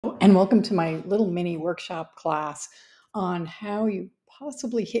and welcome to my little mini workshop class on how you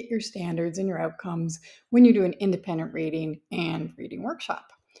possibly hit your standards and your outcomes when you do an independent reading and reading workshop.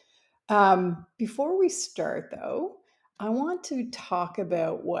 Before we start, though, I want to talk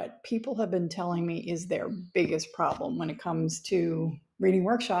about what people have been telling me is their biggest problem when it comes to reading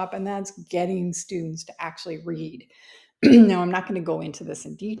workshop, and that's getting students to actually read. Now, I'm not going to go into this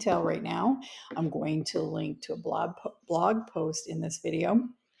in detail right now. I'm going to link to a blog post in this video.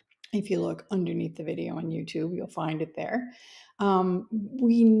 If you look underneath the video on YouTube, you'll find it there.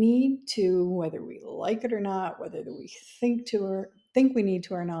 We need to, whether we like it or not, whether we think we need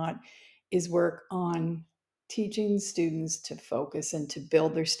to or not, is work on teaching students to focus and to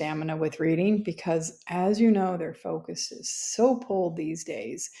build their stamina with reading, because as you know, their focus is so pulled these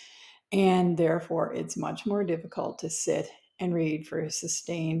days, and therefore it's much more difficult to sit and read for a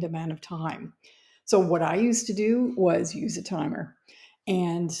sustained amount of time. So what I used to do was use a timer,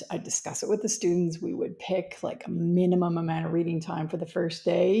 and I discuss it with the students. We would pick like a minimum amount of reading time for the first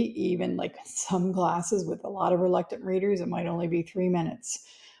day. Even like some classes with a lot of reluctant readers, it might only be 3 minutes.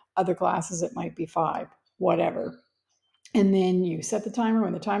 Other classes, it might be 5, whatever. And then you set the timer.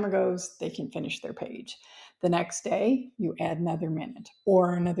 When the timer goes, they can finish their page. The next day, you add another minute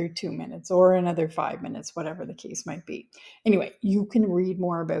or another 2 minutes or another 5 minutes, whatever the case might be. Anyway, you can read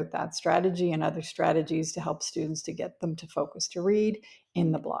more about that strategy and other strategies to help students to get them to focus to read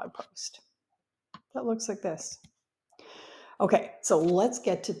in the blog post. That looks like this. Okay, so let's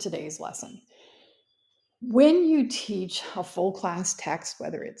get to today's lesson. When you teach a full class text,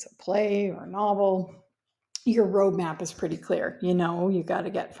 whether it's a play or a novel, your roadmap is pretty clear. You know, you got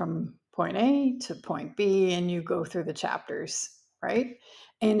to get from point A to point B, and you go through the chapters, right?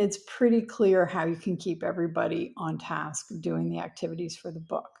 And it's pretty clear how you can keep everybody on task doing the activities for the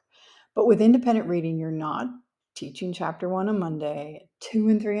book. But with independent reading, you're not teaching chapter 1 on Monday, 2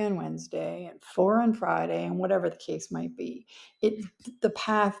 and 3 on Wednesday, and 4 on Friday, and whatever the case might be. The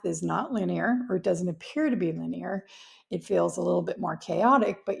path is not linear, or it doesn't appear to be linear. It feels a little bit more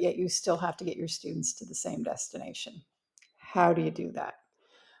chaotic, but yet you still have to get your students to the same destination. How do you do that?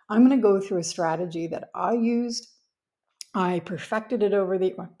 I'm going to go through a strategy that I used. I perfected it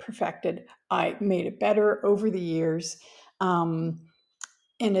I made it better over the years. And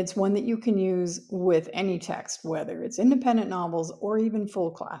it's one that you can use with any text, whether it's independent novels or even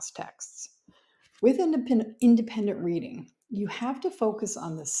full class texts. With independent reading, you have to focus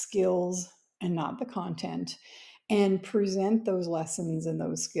on the skills and not the content, and present those lessons and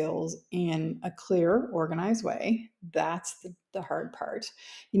those skills in a clear, organized way. That's the hard part.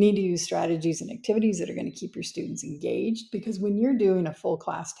 You need to use strategies and activities that are going to keep your students engaged, because when you're doing a full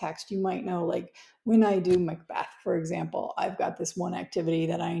class text, you might know, like when I do Macbeth, for example, I've got this one activity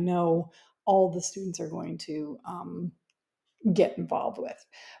that I know all the students are going to get involved with.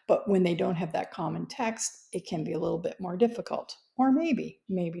 But when they don't have that common text, it can be a little bit more difficult, or maybe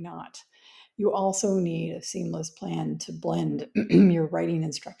not. You also need a seamless plan to blend your writing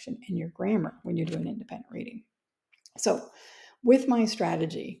instruction and your grammar when you're doing independent reading. So with my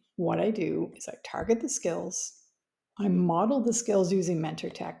strategy, what I do is I target the skills, I model the skills using mentor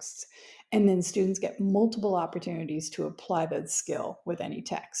texts, and then students get multiple opportunities to apply that skill with any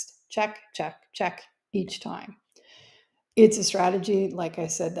text. Check, check, check each time. It's a strategy, like I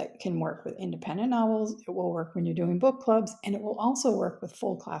said, that can work with independent novels. It will work when you're doing book clubs, and it will also work with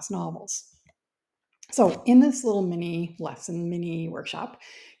full class novels. So in this little mini lesson, mini workshop,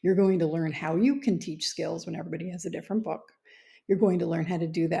 you're going to learn how you can teach skills when everybody has a different book. You're going to learn how to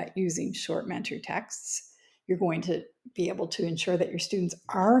do that using short mentor texts. You're going to be able to ensure that your students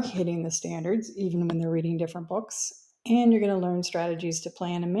are hitting the standards even when they're reading different books. And you're going to learn strategies to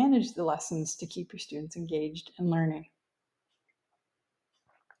plan and manage the lessons to keep your students engaged and learning.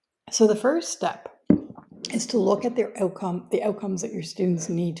 So the first step is to look at the outcomes that your students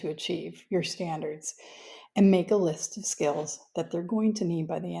need to achieve, your standards, and make a list of skills that they're going to need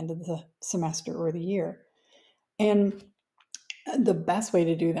by the end of the semester or the year. And the best way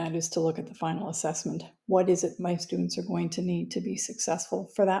to do that is to look at the final assessment. What is it my students are going to need to be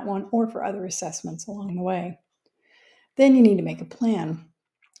successful for that one or for other assessments along the way? Then you need to make a plan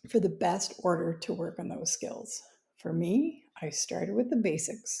for the best order to work on those skills. For me, I started with the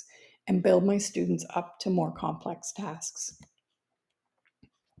basics and build my students up to more complex tasks.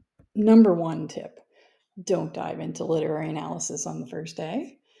 Number 1 tip: don't dive into literary analysis on the first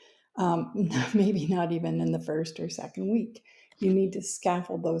day. Maybe not even in the first or second week. You need to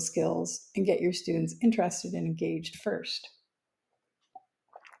scaffold those skills and get your students interested and engaged first.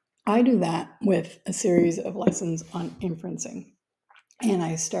 I do that with a series of lessons on inferencing. And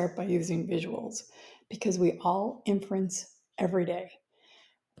I start by using visuals, because we all inference every day.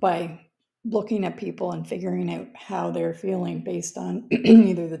 by looking at people and figuring out how they're feeling based on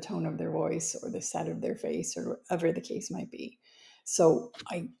either the tone of their voice or the set of their face or whatever the case might be. So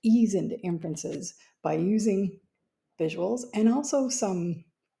I ease into inferences by using visuals and also some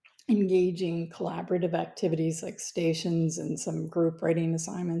engaging collaborative activities like stations and some group writing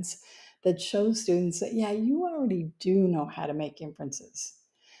assignments that show students that, yeah, you already do know how to make inferences.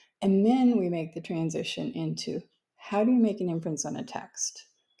 And then we make the transition into how do you make an inference on a text?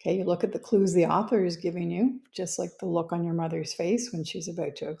 Okay, you look at the clues the author is giving you, just like the look on your mother's face when she's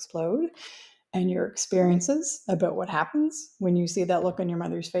about to explode, and your experiences about what happens when you see that look on your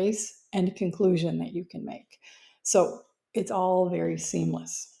mother's face, and a conclusion that you can make. So it's all very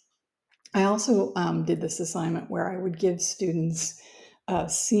seamless. I also did this assignment where I would give students a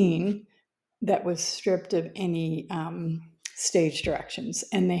scene that was stripped of any stage directions,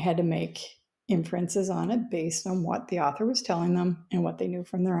 and they had to make inferences on it based on what the author was telling them and what they knew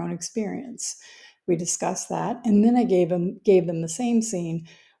from their own experience. We discussed that, and then I gave them the same scene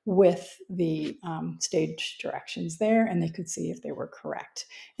with the stage directions there, and they could see if they were correct.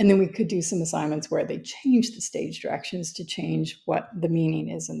 And then we could do some assignments where they changed the stage directions to change what the meaning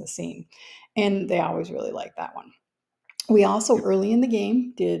is in the scene. And they always really liked that one. We also, early in the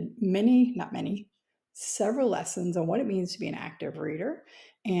game, did several lessons on what it means to be an active reader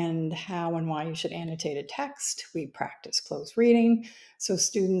and how and why you should annotate a text. We practiced close reading, so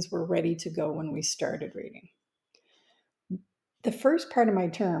students were ready to go when we started reading. The first part of my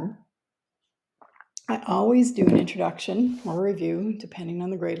term, I always do an introduction or review, depending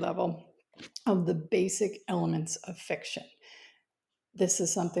on the grade level, of the basic elements of fiction. This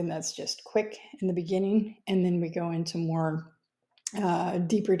is something that's just quick in the beginning, and then we go into more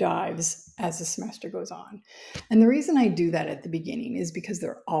deeper dives as the semester goes on. And the reason I do that at the beginning is because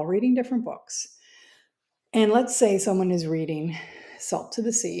they're all reading different books. And let's say someone is reading Salt to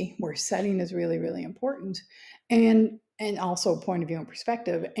the Sea, where setting is really, really important, and also point of view and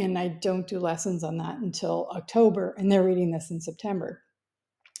perspective. And I don't do lessons on that until October, and they're reading this in September.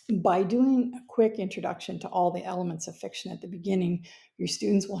 By doing a quick introduction to all the elements of fiction at the beginning, your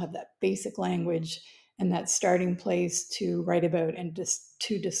students will have that basic language and that starting place to write about and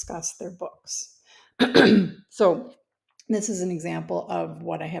to discuss their books. So this is an example of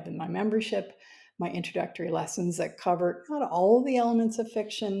what I have in my membership, my introductory lessons that cover not all the elements of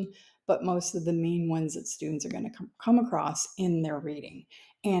fiction, but most of the main ones that students are going to come across in their reading.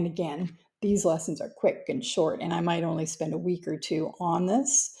 And again, these lessons are quick and short, and I might only spend a week or two on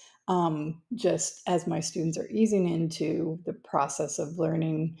this, just as my students are easing into the process of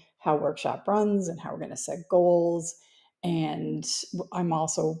learning how workshop runs and how we're going to set goals. And I'm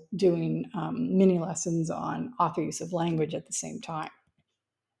also doing mini lessons on author use of language at the same time.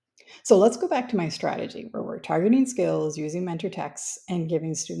 So let's go back to my strategy where we're targeting skills using mentor texts and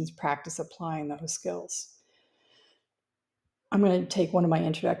giving students practice applying those skills. I'm going to take one of my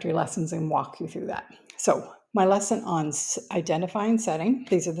introductory lessons and walk you through that. So my lesson on identifying setting,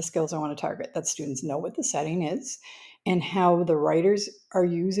 these are the skills I want to target, that students know what the setting is and how the writers are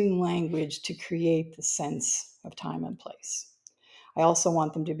using language to create the sense of time and place. I also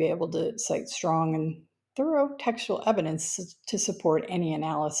want them to be able to cite strong and thorough textual evidence to support any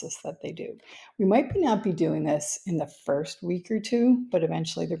analysis that they do. We might not be doing this in the first week or two, but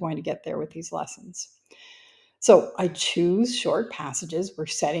eventually they're going to get there with these lessons. So I choose short passages where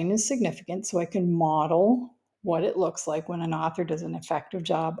setting is significant so I can model what it looks like when an author does an effective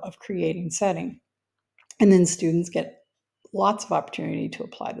job of creating setting. And then students get lots of opportunity to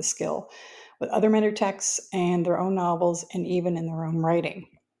apply the skill with other mentor texts and their own novels and even in their own writing.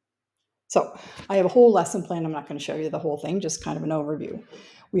 So I have a whole lesson plan. I'm not going to show you the whole thing, just kind of an overview.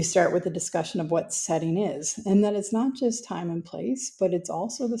 We start with a discussion of what setting is, and that it's not just time and place, but it's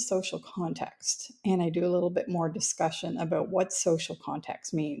also the social context. And I do a little bit more discussion about what social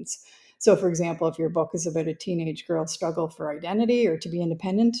context means. So for example, if your book is about a teenage girl's struggle for identity or to be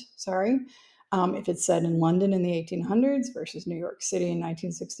independent, if it's set in London in the 1800s versus New York City in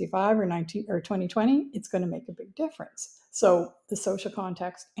 1965 or 2020, it's going to make a big difference. So the social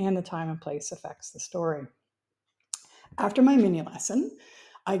context and the time and place affects the story. After my mini lesson,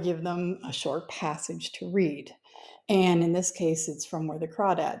 I give them a short passage to read. And in this case, it's from Where the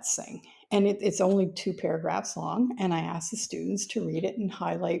Crawdads Sing. And it's only 2 paragraphs long. And I ask the students to read it and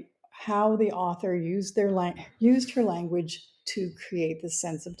highlight how the author used her language to create this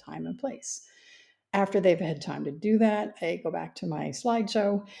sense of time and place. After they've had time to do that, I go back to my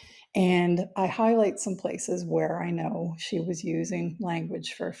slideshow and I highlight some places where I know she was using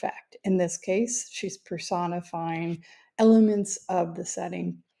language for effect. In this case, she's personifying elements of the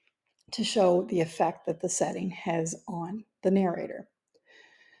setting to show the effect that the setting has on the narrator.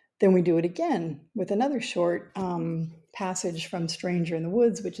 Then we do it again with another short passage from Stranger in the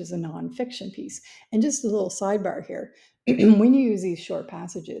Woods, which is a nonfiction piece. And just a little sidebar here, when you use these short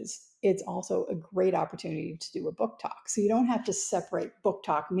passages, it's also a great opportunity to do a book talk. So you don't have to separate book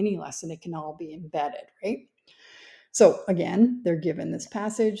talk, mini lesson. It can all be embedded, right? So again, they're given this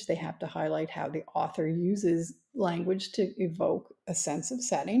passage. They have to highlight how the author uses language to evoke a sense of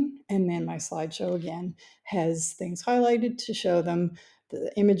setting. And then my slideshow again has things highlighted to show them the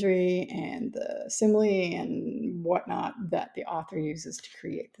imagery and the simile and whatnot that the author uses to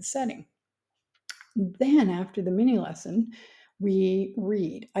create the setting. Then after the mini lesson, we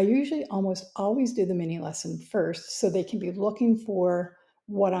read. I usually almost always do the mini lesson first so they can be looking for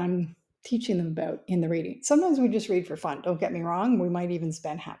what I'm teaching them about in the reading. Sometimes we just read for fun. Don't get me wrong. We might even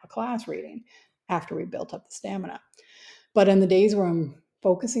spend half a class reading after we built up the stamina. But on the days where I'm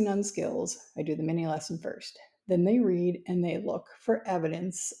focusing on skills, I do the mini lesson first. Then they read and they look for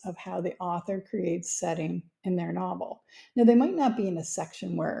evidence of how the author creates setting in their novel. Now, they might not be in a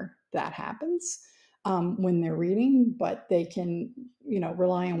section where that happens when they're reading, but they can,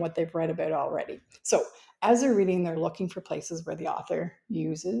 rely on what they've read about already. So as they're reading, they're looking for places where the author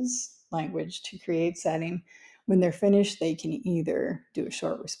uses language to create setting. When they're finished, they can either do a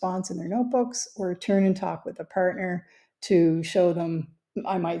short response in their notebooks or turn and talk with a partner to show them.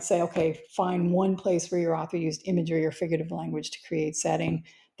 I might say, okay, find one place where your author used imagery or figurative language to create setting.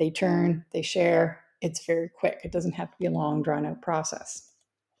 They turn, they share. It's very quick. It doesn't have to be a long, drawn-out process.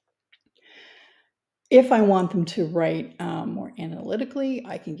 If I want them to write more analytically,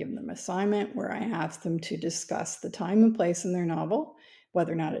 I can give them an assignment where I ask them to discuss the time and place in their novel,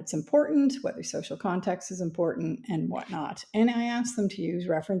 whether or not it's important, whether social context is important, and whatnot. And I ask them to use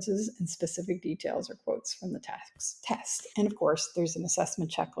references and specific details or quotes from the test. And of course, there's an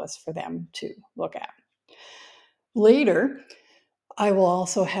assessment checklist for them to look at. Later, I will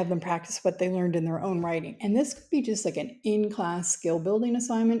also have them practice what they learned in their own writing. And this could be just like an in-class skill building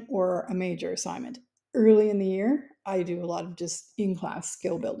assignment or a major assignment. Early in the year, I do a lot of just in-class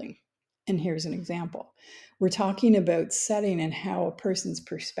skill building. And here's an example. We're talking about setting and how a person's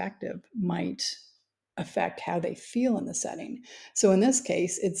perspective might affect how they feel in the setting. So in this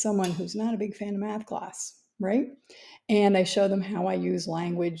case, it's someone who's not a big fan of math class, right? And I show them how I use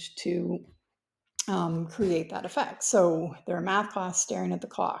language to create that effect. So they're a math class staring at the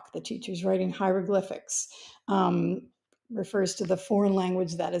clock. The teacher's writing hieroglyphics, refers to the foreign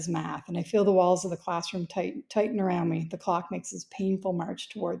language that is math. And I feel the walls of the classroom tighten around me. The clock makes this painful march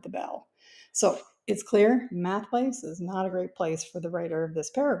toward the bell. So it's clear math place is not a great place for the writer of this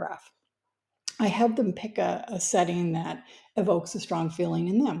paragraph. I have them pick a setting that evokes a strong feeling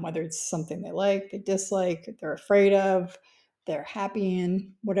in them, whether it's something they like, they dislike, they're afraid of, they're happy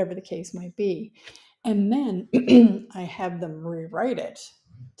in, whatever the case might be. And then I have them rewrite it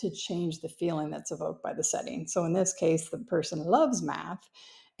to change the feeling that's evoked by the setting. So in this case, the person loves math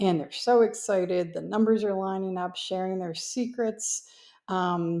and they're so excited. The numbers are lining up, sharing their secrets.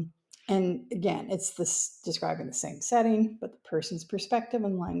 And again, it's describing the same setting, but the person's perspective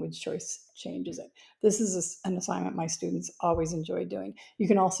and language choice changes it. This is an assignment my students always enjoy doing. You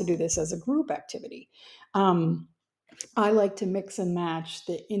can also do this as a group activity. I like to mix and match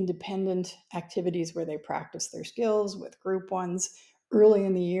the independent activities where they practice their skills with group ones. Early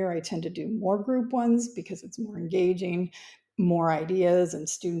in the year, I tend to do more group ones because it's more engaging, more ideas, and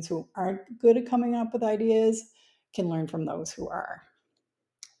students who aren't good at coming up with ideas can learn from those who are.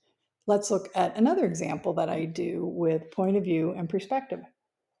 Let's look at another example that I do with point of view and perspective.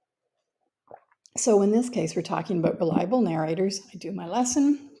 So in this case, we're talking about reliable narrators. I do my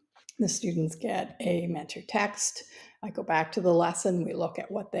lesson. The students get a mentor text. I go back to the lesson. We look at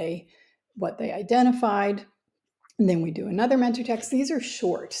what they identified. And then we do another mentor text. These are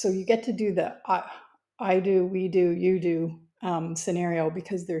short. So you get to do the I do, we do, you do scenario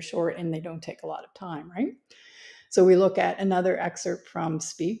because they're short and they don't take a lot of time, right? So we look at another excerpt from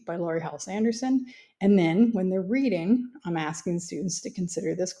Speak by Laurie Halse Anderson. And then when they're reading, I'm asking students to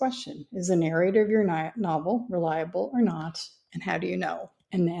consider this question. Is the narrator of your novel reliable or not? And how do you know?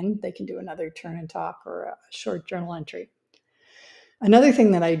 And then they can do another turn and talk or a short journal entry. Another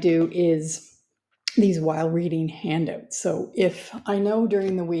thing that I do is these while reading handouts. So if I know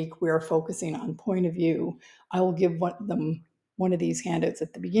during the week we are focusing on point of view, I will give them one of these handouts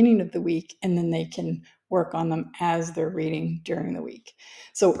at the beginning of the week, and then they can work on them as they're reading during the week.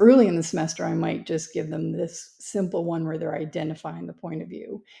 So early in the semester, I might just give them this simple one where they're identifying the point of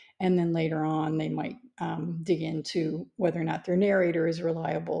view. And then later on, they might dig into whether or not their narrator is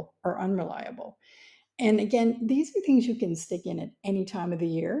reliable or unreliable. And again, these are things you can stick in at any time of the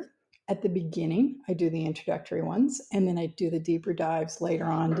year At the beginning, I do the introductory ones, and then I do the deeper dives later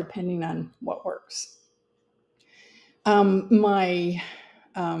on, depending on what works. My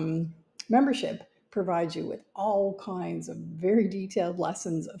membership provides you with all kinds of very detailed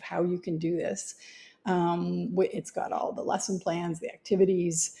lessons of how you can do this. It's got all the lesson plans, the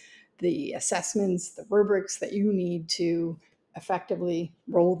activities, the assessments, the rubrics that you need to effectively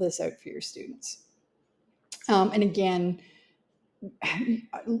roll this out for your students. And again,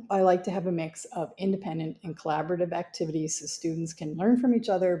 I like to have a mix of independent and collaborative activities so students can learn from each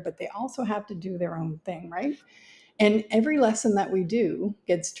other, but they also have to do their own thing, right? And every lesson that we do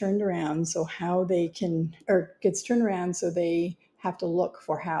gets turned around so they have to look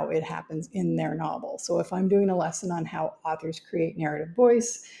for how it happens in their novel. So if I'm doing a lesson on how authors create narrative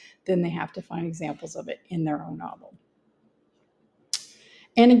voice, then they have to find examples of it in their own novel.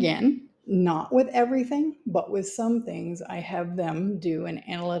 And again, not with everything, but with some things, I have them do an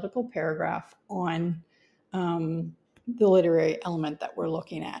analytical paragraph on the literary element that we're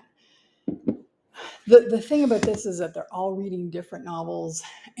looking at. The thing about this is that they're all reading different novels,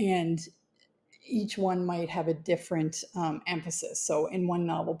 and each one might have a different emphasis. So in one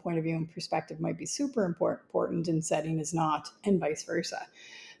novel, point of view and perspective might be super important and setting is not, and vice versa.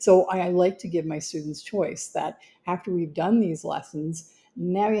 So I like to give my students choice that after we've done these lessons,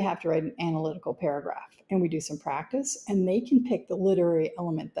 now you have to write an analytical paragraph, and we do some practice, and they can pick the literary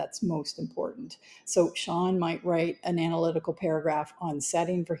element that's most important. So Sean might write an analytical paragraph on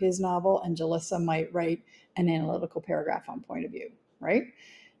setting for his novel, and Jalissa might write an analytical paragraph on point of view, right?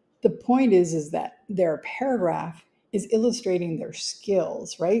 The point is that their paragraph is illustrating their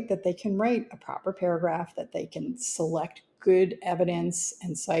skills, right? That they can write a proper paragraph, that they can select good evidence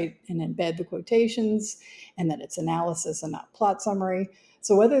and cite and embed the quotations, and that it's analysis and not plot summary.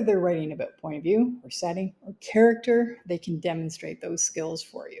 So whether they're writing about point of view or setting or character, they can demonstrate those skills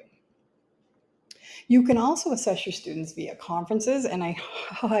for you. You can also assess your students via conferences, and I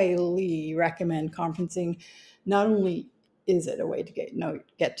highly recommend conferencing. Not only is it a way to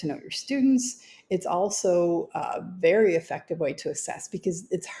get to know your students, it's also a very effective way to assess, because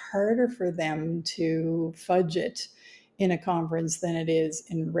it's harder for them to fudge it in a conference than it is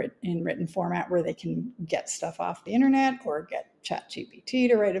in written format, where they can get stuff off the internet or get ChatGPT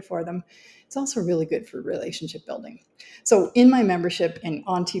to write it for them. It's also really good for relationship building. So in my membership and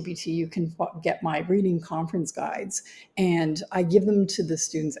on TPT, you can get my reading conference guides, and I give them to the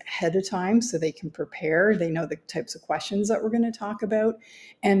students ahead of time so they can prepare. They know the types of questions that we're going to talk about,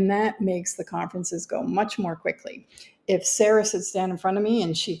 and that makes the conferences go much more quickly. If Sarah sits down in front of me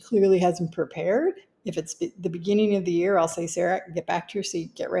and she clearly hasn't prepared, if it's the beginning of the year, I'll say, Sarah, get back to your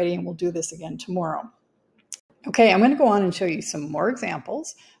seat, get ready, and we'll do this again tomorrow. Okay, I'm going to go on and show you some more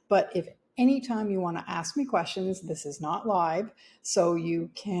examples, but if anytime you want to ask me questions, this is not live, so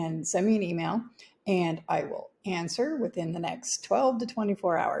you can send me an email and I will answer within the next 12 to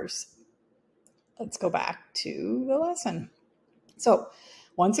 24 hours. Let's go back to the lesson. So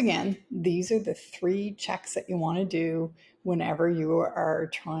once again, these are the 3 checks that you want to do whenever you are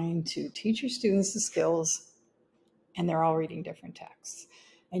trying to teach your students the skills and they're all reading different texts.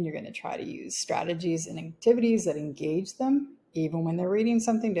 And you're going to try to use strategies and activities that engage them, even when they're reading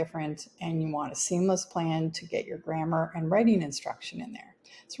something different, and you want a seamless plan to get your grammar and writing instruction in there.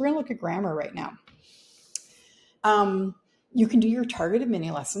 So we're going to look at grammar right now. You can do your targeted mini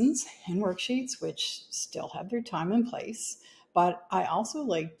lessons and worksheets, which still have their time and place, but I also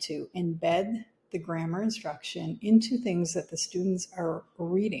like to embed the grammar instruction into things that the students are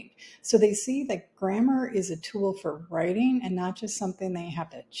reading. So they see that grammar is a tool for writing and not just something they have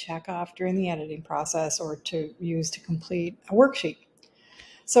to check off during the editing process or to use to complete a worksheet.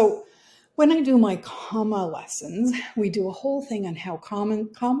 So when I do my comma lessons, we do a whole thing on how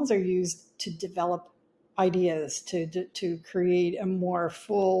commas are used to develop ideas, to create a more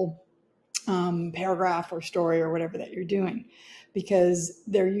full paragraph or story or whatever that you're doing, because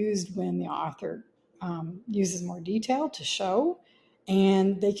they're used when the author uses more detail to show,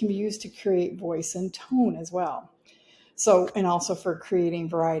 and they can be used to create voice and tone as well. So, and also for creating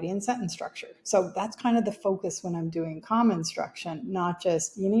variety in sentence structure. So that's kind of the focus when I'm doing comma instruction, not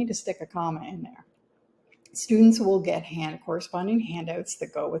just you need to stick a comma in there. Students will get corresponding handouts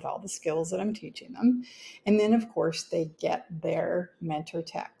that go with all the skills that I'm teaching them. And then, of course, they get their mentor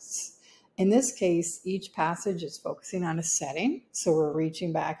texts. In this case, each passage is focusing on a setting. So we're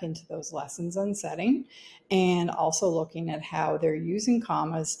reaching back into those lessons on setting and also looking at how they're using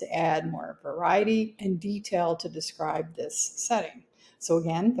commas to add more variety and detail to describe this setting. So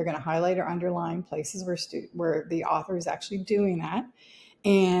again, they're going to highlight or underline places where the author is actually doing that.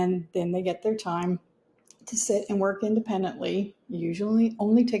 And then they get their time to sit and work independently. Usually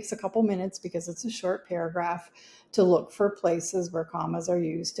only takes a couple minutes because it's a short paragraph to look for places where commas are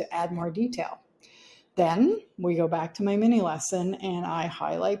used to add more detail. Then we go back to my mini lesson and I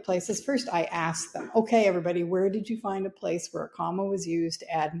highlight places. First, I ask them, okay, everybody, where did you find a place where a comma was used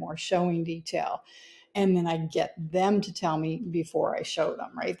to add more showing detail? And then I get them to tell me before I show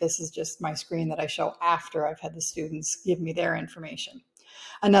them, right? This is just my screen that I show after I've had the students give me their information.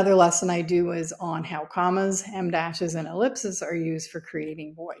 Another lesson I do is on how commas, em dashes, and ellipses are used for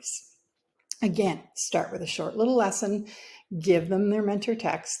creating voice. Again, start with a short little lesson, give them their mentor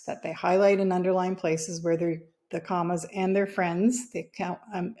text that they highlight and underline places where the commas and their friends, the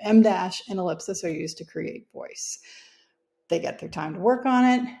em dash and ellipsis are used to create voice. They get their time to work on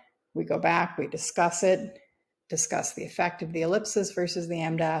it. We go back, we discuss it, discuss the effect of the ellipsis versus the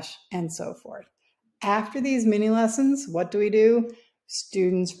em dash, and so forth. After these mini lessons, what do?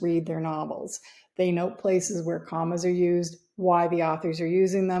 Students read their novels. They note places where commas are used, why the authors are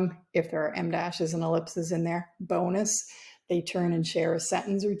using them. If there are em dashes and ellipses in there, bonus. They turn and share a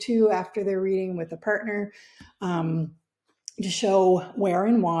sentence or two after they're reading with a partner to show where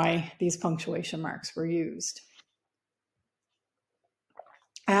and why these punctuation marks were used.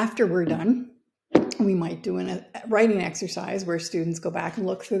 After we're done, we might do a writing exercise where students go back and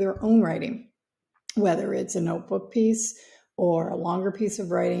look through their own writing, whether it's a notebook piece or a longer piece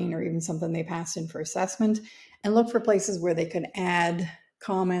of writing or even something they passed in for assessment, and look for places where they can add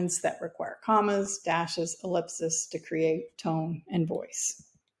comments that require commas, dashes, ellipsis to create tone and voice.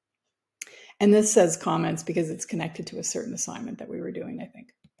 And this says comments because it's connected to a certain assignment that we were doing, I think.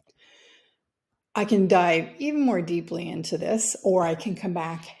 I can dive even more deeply into this, or I can come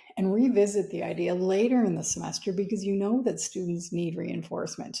back and revisit the idea later in the semester because you know that students need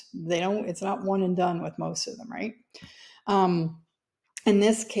reinforcement. It's not one and done with most of them, right? In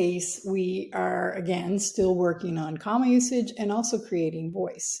this case, we are, again, still working on comma usage and also creating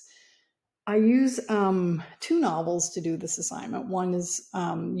voice. I use two novels to do this assignment. One is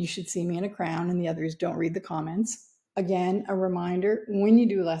You Should See Me in a Crown, and the other is Don't Read the Comments. Again, a reminder, when you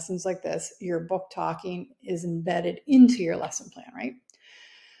do lessons like this, your book talking is embedded into your lesson plan, right?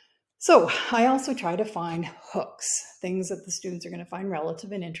 So I also try to find hooks, things that the students are going to find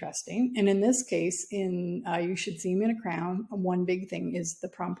relative and interesting. And in this case, in You Should See Me in a Crown, one big thing is the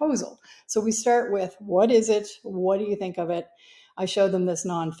promposal. So we start with, what is it? What do you think of it? I show them this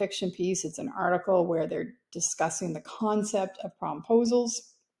nonfiction piece. It's an article where they're discussing the concept of promposals.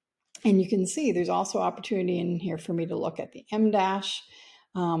 And you can see there's also opportunity in here for me to look at the em dash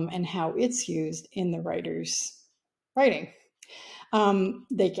and how it's used in the writer's writing.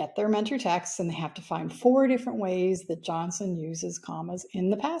 They get their mentor text and they have to find 4 different ways that Johnson uses commas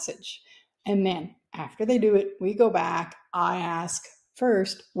in the passage. And then after they do it, we go back. I ask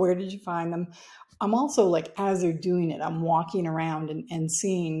first, where did you find them? I'm also, like, as they're doing it, I'm walking around and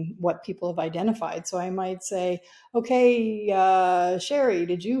seeing what people have identified. So I might say, okay, Sherry,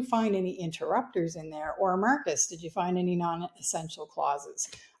 did you find any interrupters in there? Or Marcus, did you find any non-essential clauses?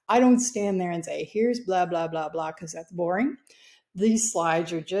 I don't stand there and say, here's blah, blah, blah, blah, because that's boring. These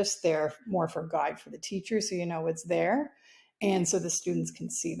slides are just there more for a guide for the teacher, so you know it's there, and so the students can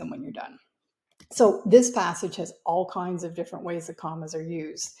see them when you're done. So this passage has all kinds of different ways that commas are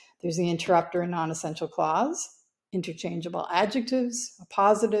used. There's the interrupter and non-essential clause, interchangeable adjectives,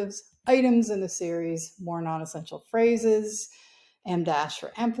 appositives, items in the series, more non-essential phrases, em dash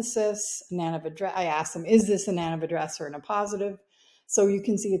for emphasis, noun of address. I asked them, is this a noun of address or an appositive? So you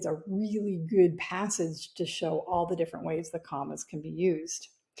can see it's a really good passage to show all the different ways the commas can be used.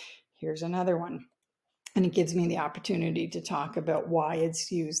 Here's another one. And it gives me the opportunity to talk about why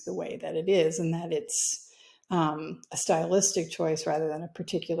it's used the way that it is, and that it's a stylistic choice rather than a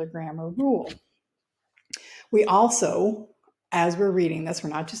particular grammar rule. We also, as we're reading this, we're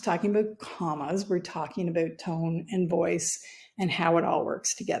not just talking about commas, we're talking about tone and voice and how it all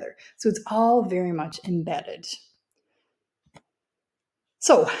works together. So it's all very much embedded.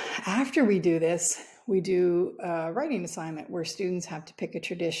 So after we do this, we do a writing assignment where students have to pick a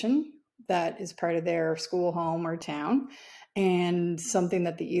tradition that is part of their school, home, or town, and something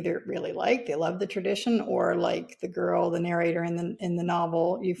that they either really like, they love the tradition, or like the girl, the narrator in the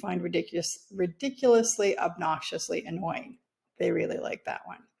novel, you find ridiculously, obnoxiously annoying. They really like that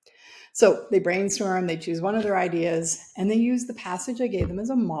one. So they brainstorm, they choose one of their ideas, and they use the passage I gave them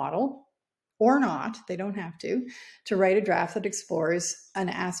as a model, or not, they don't have to write a draft that explores an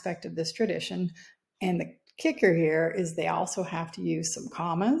aspect of this tradition. And the kicker here is they also have to use some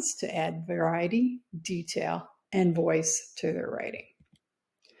commas to add variety, detail, and voice to their writing.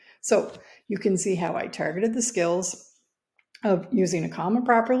 So you can see how I targeted the skills of using a comma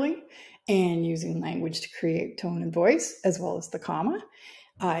properly and using language to create tone and voice, as well as the comma.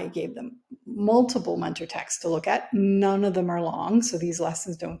 I gave them multiple mentor texts to look at. None of them are long, so these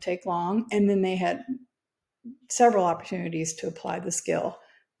lessons don't take long. And then they had several opportunities to apply the skill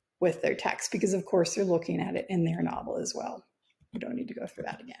with their text, because of course they're looking at it in their novel as well. We don't need to go through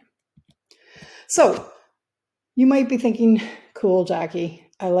that again. So you might be thinking, cool, Jackie,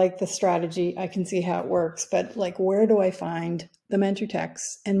 I like the strategy. I can see how it works, but like, where do I find the mentor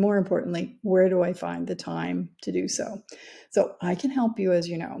texts? And more importantly, where do I find the time to do so? So I can help you, as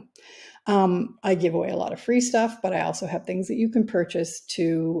you know. I give away a lot of free stuff, but I also have things that you can purchase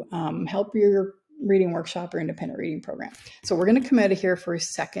to help your reading workshop or independent reading program. So we're going to come out of here for a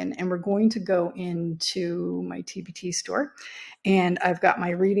second, and we're going to go into my TPT store, and I've got my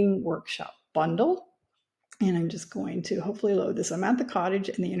reading workshop bundle, and I'm just going to hopefully load this. I'm at the cottage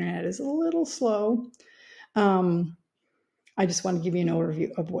and the internet is a little slow. I just want to give you an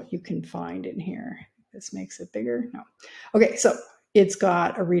overview of what you can find in here. This makes it bigger. No. Okay, so it's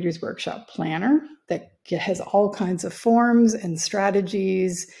got a reader's workshop planner that has all kinds of forms and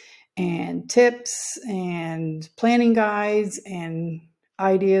strategies and tips and planning guides and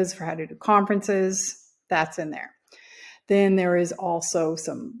ideas for how to do conferences. That's in there. Then there is also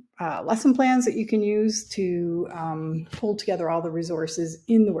some lesson plans that you can use to pull together all the resources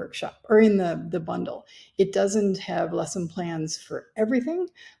in the workshop or in the bundle. It doesn't have lesson plans for everything,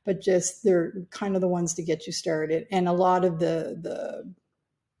 but just they're kind of the ones to get you started. And a lot of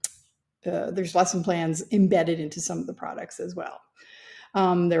there's lesson plans embedded into some of the products as well.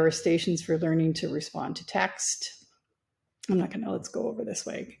 There are stations for learning to respond to text. I'm not going to, let's go over this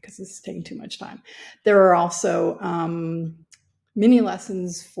way because this is taking too much time. There are also mini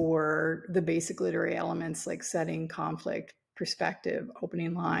lessons for the basic literary elements like setting, conflict, perspective,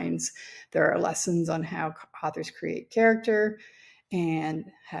 opening lines. There are lessons on how authors create character and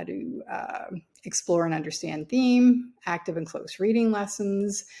how to explore and understand theme, active and close reading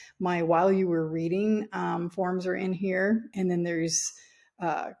lessons. My While You Were Reading forms are in here. And then there's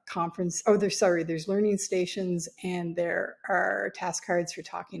there's learning stations, and there are task cards for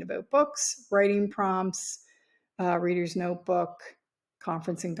talking about books, writing prompts, reader's notebook,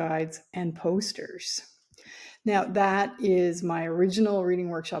 conferencing guides, and posters. Now that is my original reading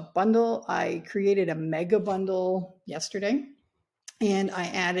workshop bundle. I created a mega bundle yesterday, and I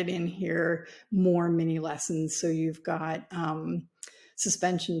added in here more mini lessons. So you've got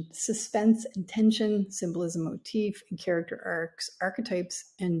suspense and tension, symbolism, motif, and character arcs,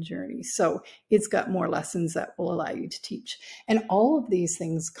 archetypes, and journeys. So it's got more lessons that will allow you to teach. And all of these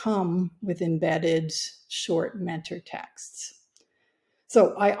things come with embedded short mentor texts.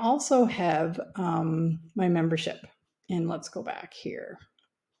 So I also have my membership, and let's go back here.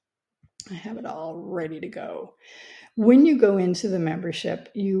 I have it all ready to go. When you go into the membership,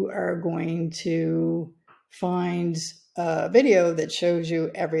 you are going to find a video that shows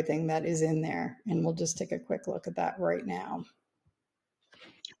you everything that is in there. And we'll just take a quick look at that right now.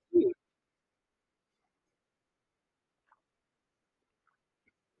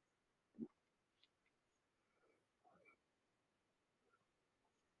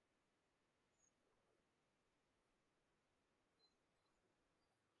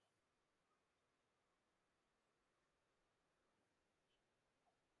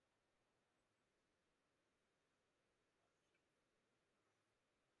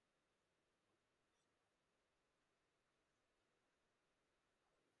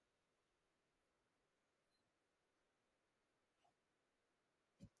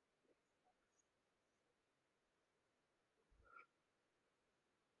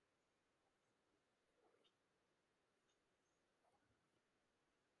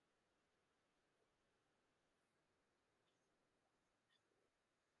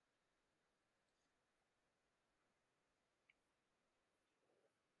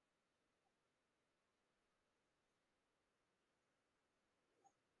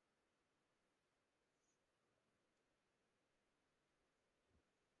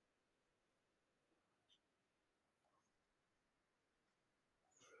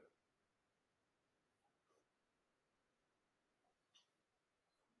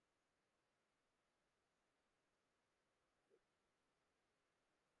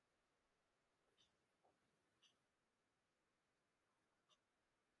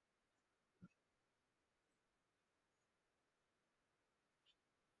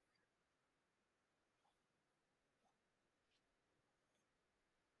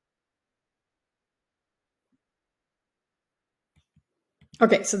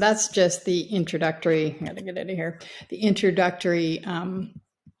 Okay, so that's just the introductory, I gotta get out of here, the introductory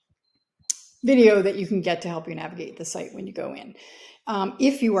video that you can get to help you navigate the site when you go in.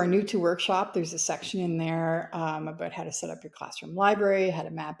 If you are new to workshop, there's a section in there about how to set up your classroom library, how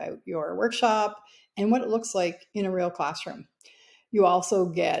to map out your workshop, and what it looks like in a real classroom. You also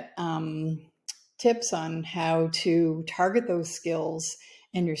get tips on how to target those skills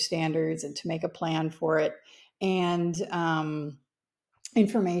and your standards and to make a plan for it, and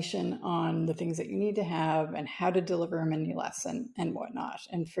information on the things that you need to have and how to deliver a mini lesson and whatnot.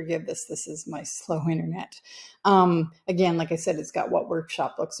 And forgive this is my slow internet. Again, like I said, it's got what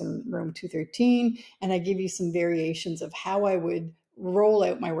workshop looks in room 213, and I give you some variations of how I would roll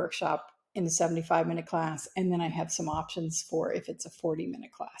out my workshop in a 75-minute class, and then I have some options for if it's a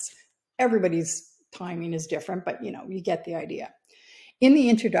 40-minute class. Everybody's timing is different, but you get the idea. In the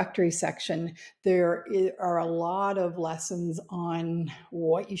introductory section, there are a lot of lessons on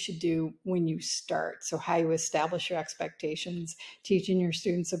what you should do when you start. So how you establish your expectations, teaching your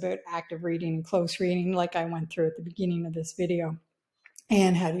students about active reading and close reading, like I went through at the beginning of this video,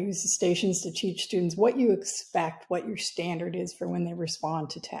 and how to use the stations to teach students what you expect, what your standard is for when they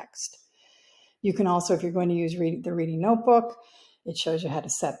respond to text. You can also, if you're going to use the reading notebook, it shows you how to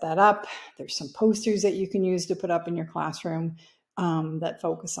set that up. There's some posters that you can use to put up in your classroom that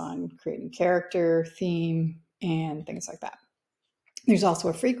focus on creating character, theme, and things like that. There's also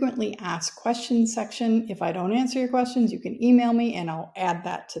a frequently asked questions section. If I don't answer your questions, you can email me and I'll add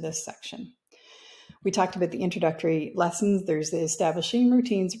that to this section. We talked about the introductory lessons. There's the establishing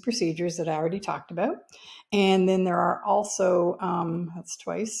routines and procedures that I already talked about. And then there are also, that's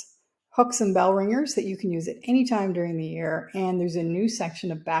twice, hooks and bell ringers that you can use at any time during the year. And there's a new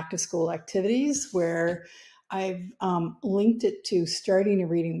section of back to school activities where I've linked it to starting a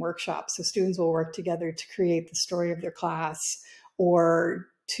reading workshop. So students will work together to create the story of their class, or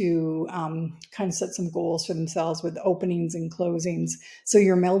to kind of set some goals for themselves with openings and closings. So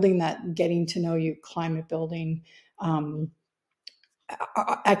you're melding that getting to know you, climate building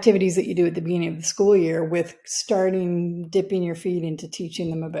activities that you do at the beginning of the school year with dipping your feet into teaching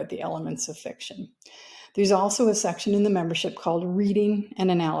them about the elements of fiction. There's also a section in the membership called Reading and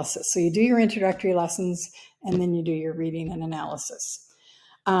Analysis. So you do your introductory lessons and then you do your reading and analysis.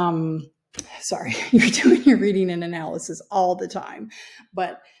 Sorry, you're doing your reading and analysis all the time,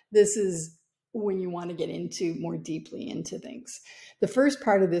 but this is when you want to get into more deeply into things. The first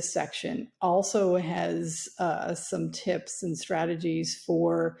part of this section also has some tips and strategies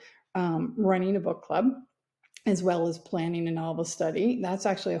for running a book club, as well as planning a novel study. That's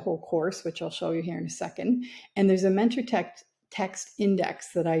actually a whole course, which I'll show you here in a second. And there's a mentor text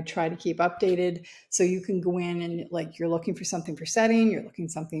index that I try to keep updated. So you can go in and, like, you're looking for something for setting, you're looking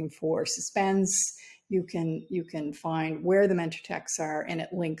something for suspense, you can find where the mentor texts are, and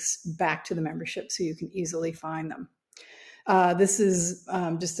it links back to the membership so you can easily find them. This is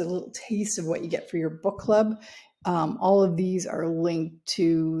just a little taste of what you get for your book club. All of these are linked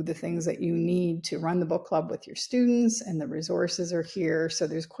to the things that you need to run the book club with your students, and the resources are here. So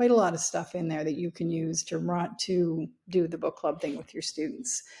there's quite a lot of stuff in there that you can use to do the book club thing with your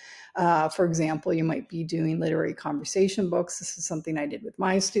students. For example, you might be doing literary conversation books. This is something I did with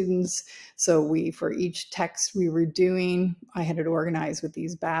my students. So for each text we were doing, I had it organized with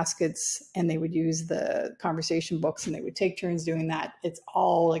these baskets, and they would use the conversation books and they would take turns doing that. It's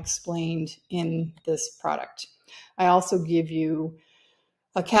all explained in this product. I also give you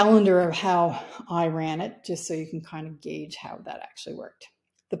a calendar of how I ran it, just so you can kind of gauge how that actually worked.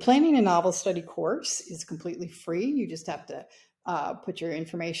 The Planning a Novel Study course is completely free. You just have to put your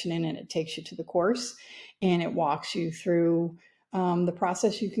information in and it takes you to the course, and it walks you through the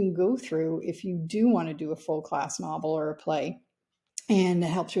process you can go through if you do want to do a full class novel or a play. And it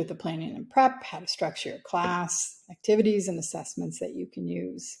helps you with the planning and prep, how to structure your class, activities and assessments that you can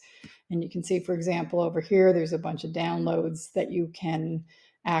use. And you can see, for example, over here, there's a bunch of downloads that you can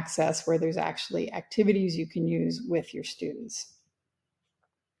access where there's actually activities you can use with your students.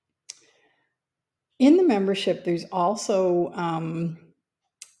 In the membership, there's also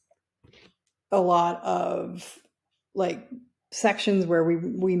a lot of sections where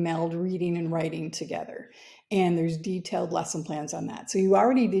we meld reading and writing together, and there's detailed lesson plans on that. So you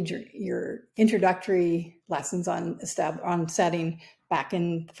already did your introductory lessons on setting back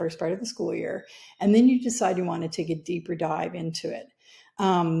in the first part of the school year, and then you decide you want to take a deeper dive into it.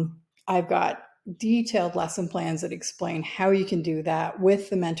 I've got detailed lesson plans that explain how you can do that with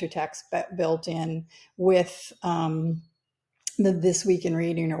the mentor text built in, with the This Week in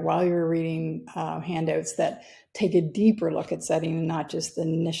Reading or While You're Reading handouts that take a deeper look at setting and not just the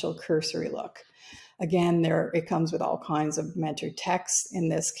initial cursory look. Again, it comes with all kinds of mentor text. In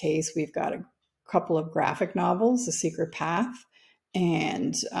this case, we've got a couple of graphic novels, The Secret Path,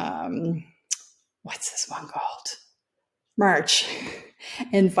 and what's this one called? March,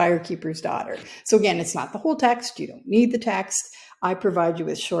 and Firekeeper's Daughter. So again, it's not the whole text. You don't need the text. I provide you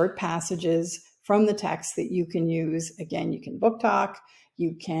with short passages from the text that you can use. Again, you can book talk.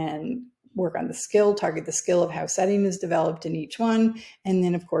 You can work on the skill, target the skill of how setting is developed in each one. And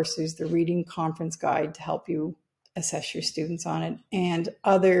then, of course, there's the reading conference guide to help you assess your students on it, and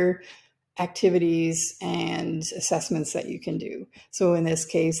other activities and assessments that you can do. So in this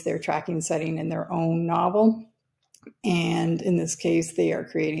case, they're tracking setting in their own novel. And in this case, they are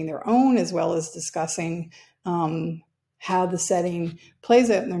creating their own, as well as discussing how the setting plays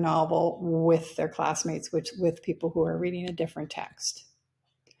out in their novel with their classmates, with people who are reading a different text.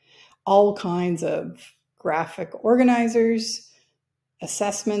 All kinds of graphic organizers,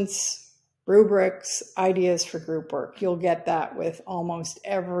 assessments, rubrics, ideas for group work. You'll get that with almost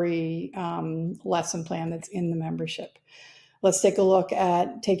every lesson plan that's in the membership. Let's take a look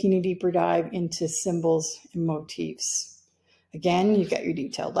at taking a deeper dive into symbols and motifs. Again, you get your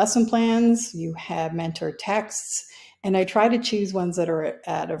detailed lesson plans, you have mentor texts, and I try to choose ones that are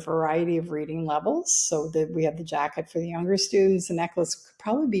at a variety of reading levels. So that we have the jacket for the younger students, the necklace could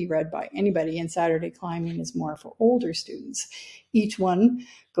probably be read by anybody, and Saturday Climbing is more for older students. Each one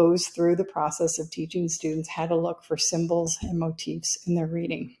goes through the process of teaching students how to look for symbols and motifs in their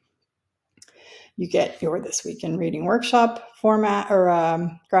reading. You get your This Week in Reading workshop format,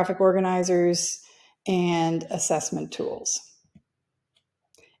 or graphic organizers, and assessment tools.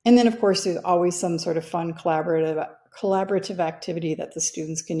 And then, of course, there's always some sort of fun collaborative activity that the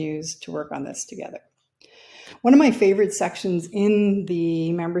students can use to work on this together. One of my favorite sections in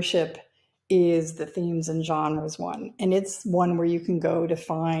the membership is the themes and genres one. And it's one where you can go to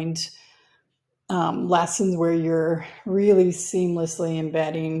find lessons where you're really seamlessly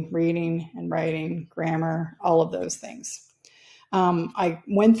embedding reading and writing, grammar, all of those things. I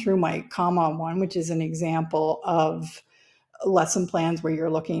went through my comma one, which is an example of lesson plans where you're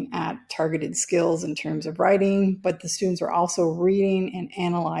looking at targeted skills in terms of writing, but the students are also reading and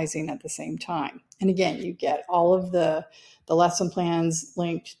analyzing at the same time. And again, you get all of the lesson plans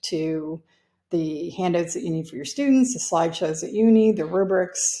linked to the handouts that you need for your students, the slideshows that you need, the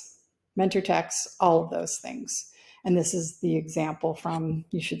rubrics, mentor texts, all of those things. And this is the example from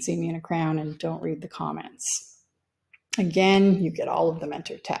You Should See Me in a Crown and Don't Read the Comments. Again, you get all of the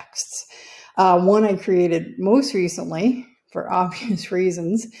mentor texts. One I created most recently, for obvious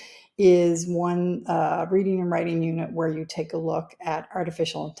reasons, is one reading and writing unit where you take a look at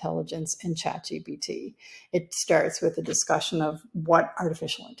artificial intelligence and ChatGPT. It starts with a discussion of what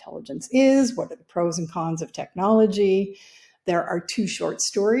artificial intelligence is, what are the pros and cons of technology. There are 2 short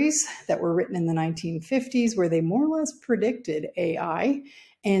stories that were written in the 1950s where they more or less predicted AI,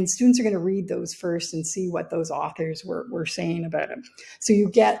 and students are going to read those first and see what those authors were saying about it. So you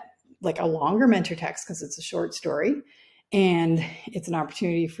get like a longer mentor text because it's a short story, and it's an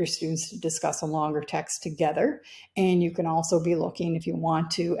opportunity for students to discuss a longer text together. And you can also be looking, if you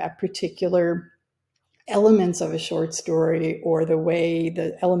want to, at particular elements of a short story or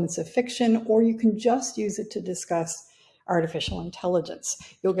the elements of fiction, or you can just use it to discuss artificial intelligence.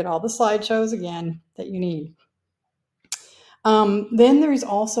 You'll get all the slideshows again that you need. Then there's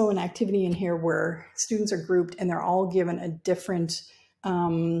also an activity in here where students are grouped and they're all given a different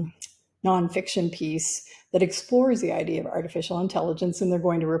nonfiction piece that explores the idea of artificial intelligence, and they're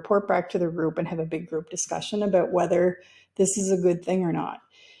going to report back to the group and have a big group discussion about whether this is a good thing or not.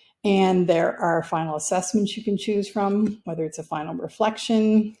 And there are final assessments you can choose from, whether it's a final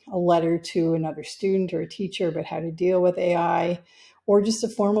reflection, a letter to another student or a teacher about how to deal with AI, or just a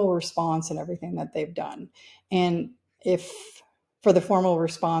formal response and everything that they've done. And if for the formal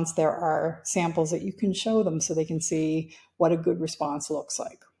response, there are samples that you can show them so they can see what a good response looks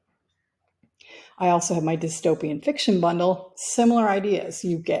like. I also have my dystopian fiction bundle, similar ideas.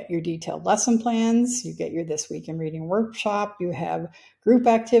 You get your detailed lesson plans, you get your This Week in Reading workshop, you have group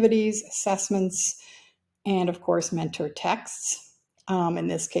activities, assessments, and of course, mentor texts. In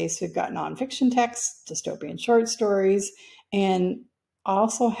this case, we've got nonfiction texts, dystopian short stories, and I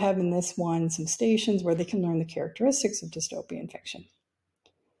also have in this one some stations where they can learn the characteristics of dystopian fiction.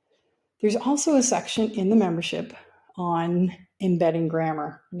 There's also a section in the membership on embedding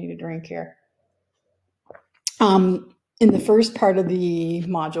grammar. I need a drink here. In the first part of the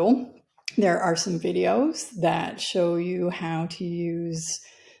module, there are some videos that show you how to use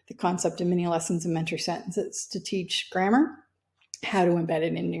the concept of mini lessons and mentor sentences to teach grammar, how to embed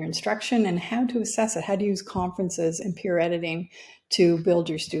it in your instruction, and how to assess it, how to use conferences and peer editing to build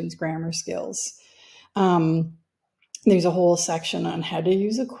your students' grammar skills. There's a whole section on how to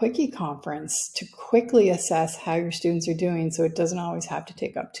use a quickie conference to quickly assess how your students are doing so it doesn't always have to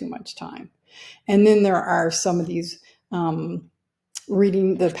take up too much time. And then there are some of these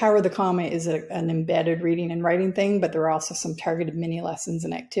Reading, the power of the comma is an embedded reading and writing thing, but there are also some targeted mini lessons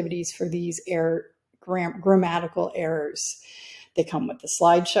and activities for these grammatical errors. They come with the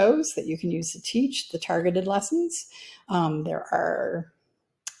slideshows that you can use to teach the targeted lessons. There are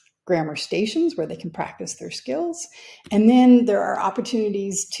grammar stations where they can practice their skills. And then there are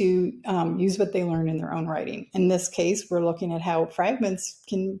opportunities to use what they learn in their own writing. In this case, we're looking at how fragments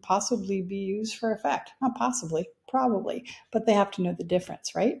can possibly be used for effect. Not possibly, probably, but they have to know the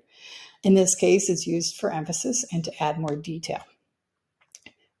difference, right? In this case, it's used for emphasis and to add more detail.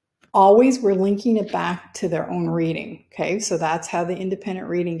 Always we're linking it back to their own reading, okay? So that's how the independent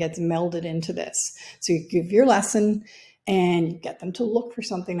reading gets melded into this. So you give your lesson and you get them to look for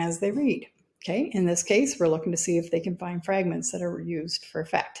something as they read, okay? In this case, we're looking to see if they can find fragments that are used for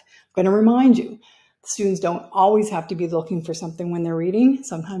effect. I'm going to remind you, students don't always have to be looking for something when they're reading.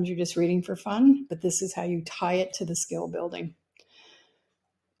 Sometimes you're just reading for fun, but this is how you tie it to the skill building.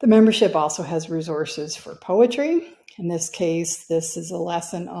 The membership also has resources for poetry. In this case, this is a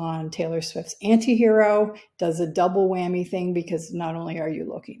lesson on Taylor Swift's Antihero. Does a double whammy thing because not only are you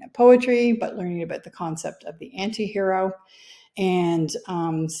looking at poetry, but learning about the concept of the antihero. And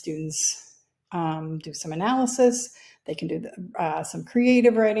students do some analysis. They can do some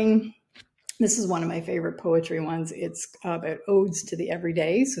creative writing. This is one of my favorite poetry ones. It's about odes to the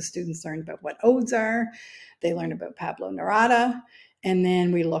everyday. So students learn about what odes are. They learn about Pablo Neruda. And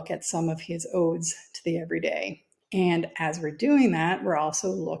then we look at some of his odes to the everyday. And as we're doing that, we're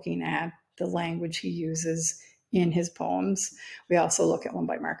also looking at the language he uses in his poems. We also look at one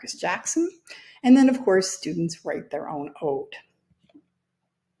by Marcus Jackson. And then, of course, students write their own ode.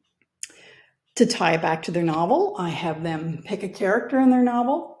 To tie it back to their novel, I have them pick a character in their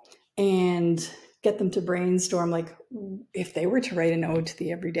novel and get them to brainstorm, like, if they were to write an ode to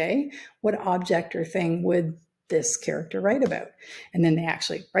the everyday, what object or thing would this character write about? And then they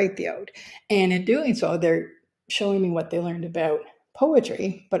actually write the ode. And in doing so, they're showing me what they learned about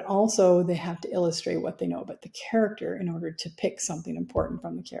poetry, but also they have to illustrate what they know about the character in order to pick something important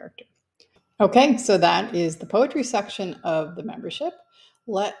from the character. Okay, so that is the poetry section of the membership.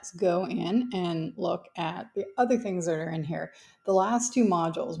 Let's go in and look at the other things that are in here. The last two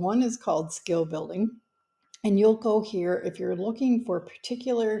modules, one is called skill building, and you'll go here if you're looking for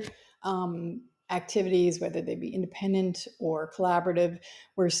particular activities, whether they be independent or collaborative,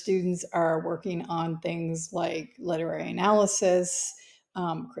 where students are working on things like literary analysis,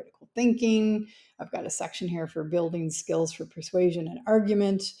 critical thinking. I've got a section here for building skills for persuasion and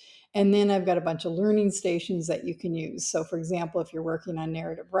argument. And then I've got a bunch of learning stations that you can use. So for example, if you're working on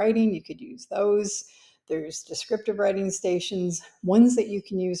narrative writing, you could use those. There's descriptive writing stations, ones that you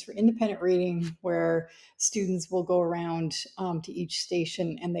can use for independent reading, where students will go around to each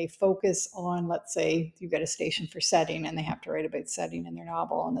station and they focus on, let's say you've got a station for setting and they have to write about setting in their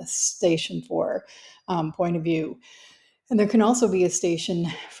novel, and a station for point of view. And there can also be a station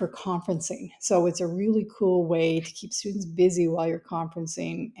for conferencing. So it's a really cool way to keep students busy while you're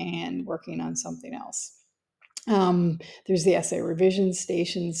conferencing and working on something else. There's the essay revision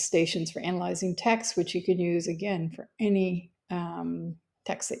stations for analyzing text, which you can use again for any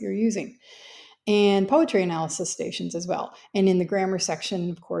text that you're using, and poetry analysis stations as well. And in the grammar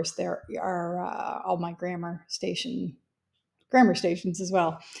section, of course, there are all my grammar stations as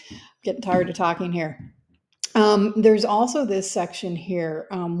well. I'm getting tired of talking here. There's also this section here.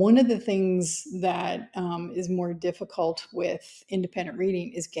 One of the things that is more difficult with independent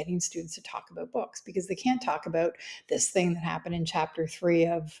reading is getting students to talk about books, because they can't talk about this thing that happened in chapter 3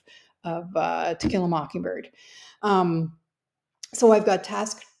 of To Kill a Mockingbird. So I've got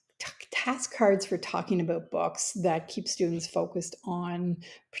task cards for talking about books that keep students focused on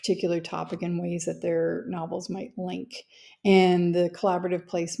a particular topic in ways that their novels might link. And the collaborative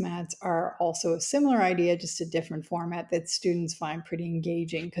placemats are also a similar idea, just a different format that students find pretty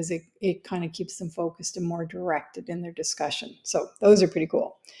engaging, because it kind of keeps them focused and more directed in their discussion. So those are pretty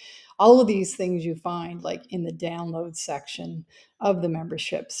cool. All of these things you find like in the download section of the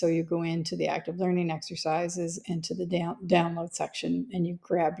membership. So you go into the active learning exercises and to the download section, and you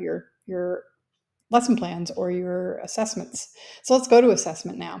grab your lesson plans or your assessments. So let's go to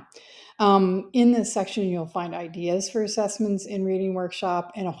assessment now. In this section, you'll find ideas for assessments in Reading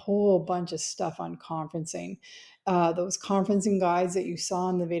Workshop and a whole bunch of stuff on conferencing. Those conferencing guides that you saw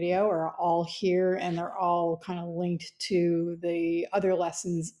in the video are all here, and they're all kind of linked to the other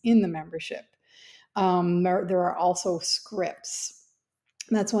lessons in the membership. There are also scripts.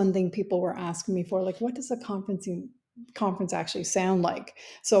 That's one thing people were asking me for, like, what does a conference actually sound like?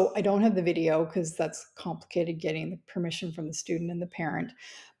 So I don't have the video because that's complicated getting the permission from the student and the parent,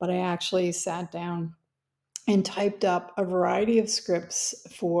 but I actually sat down and typed up a variety of scripts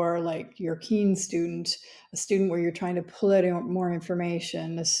for like your keen student, a student where you're trying to pull out more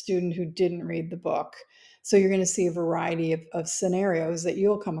information, a student who didn't read the book. So you're going to see a variety of scenarios that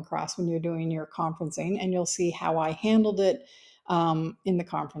you'll come across when you're doing your conferencing, and you'll see how I handled it in the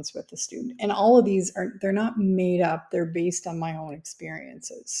conference with the student. And all of these they're not made up, they're based on my own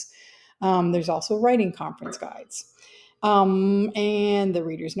experiences. There's also writing conference guides. And the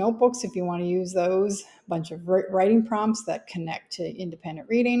reader's notebooks, if you want to use those, a bunch of writing prompts that connect to independent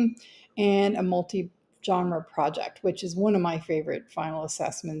reading, and a multi-genre project, which is one of my favorite final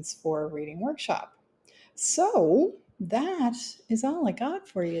assessments for a reading workshop. So that is all I got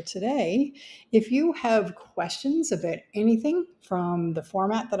for you today. If you have questions about anything from the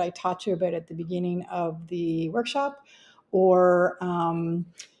format that I taught you about at the beginning of the workshop, or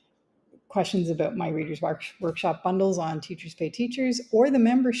questions about my Readers Workshop bundles on Teachers Pay Teachers or the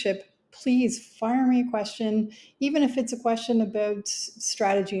membership, please fire me a question, even if it's a question about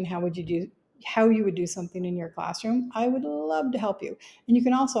strategy and how you would do something in your classroom. I would love to help you. And you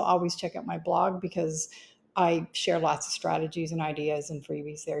can also always check out my blog, because I share lots of strategies and ideas and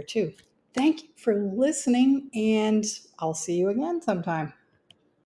freebies there too. Thank you for listening, and I'll see you again sometime.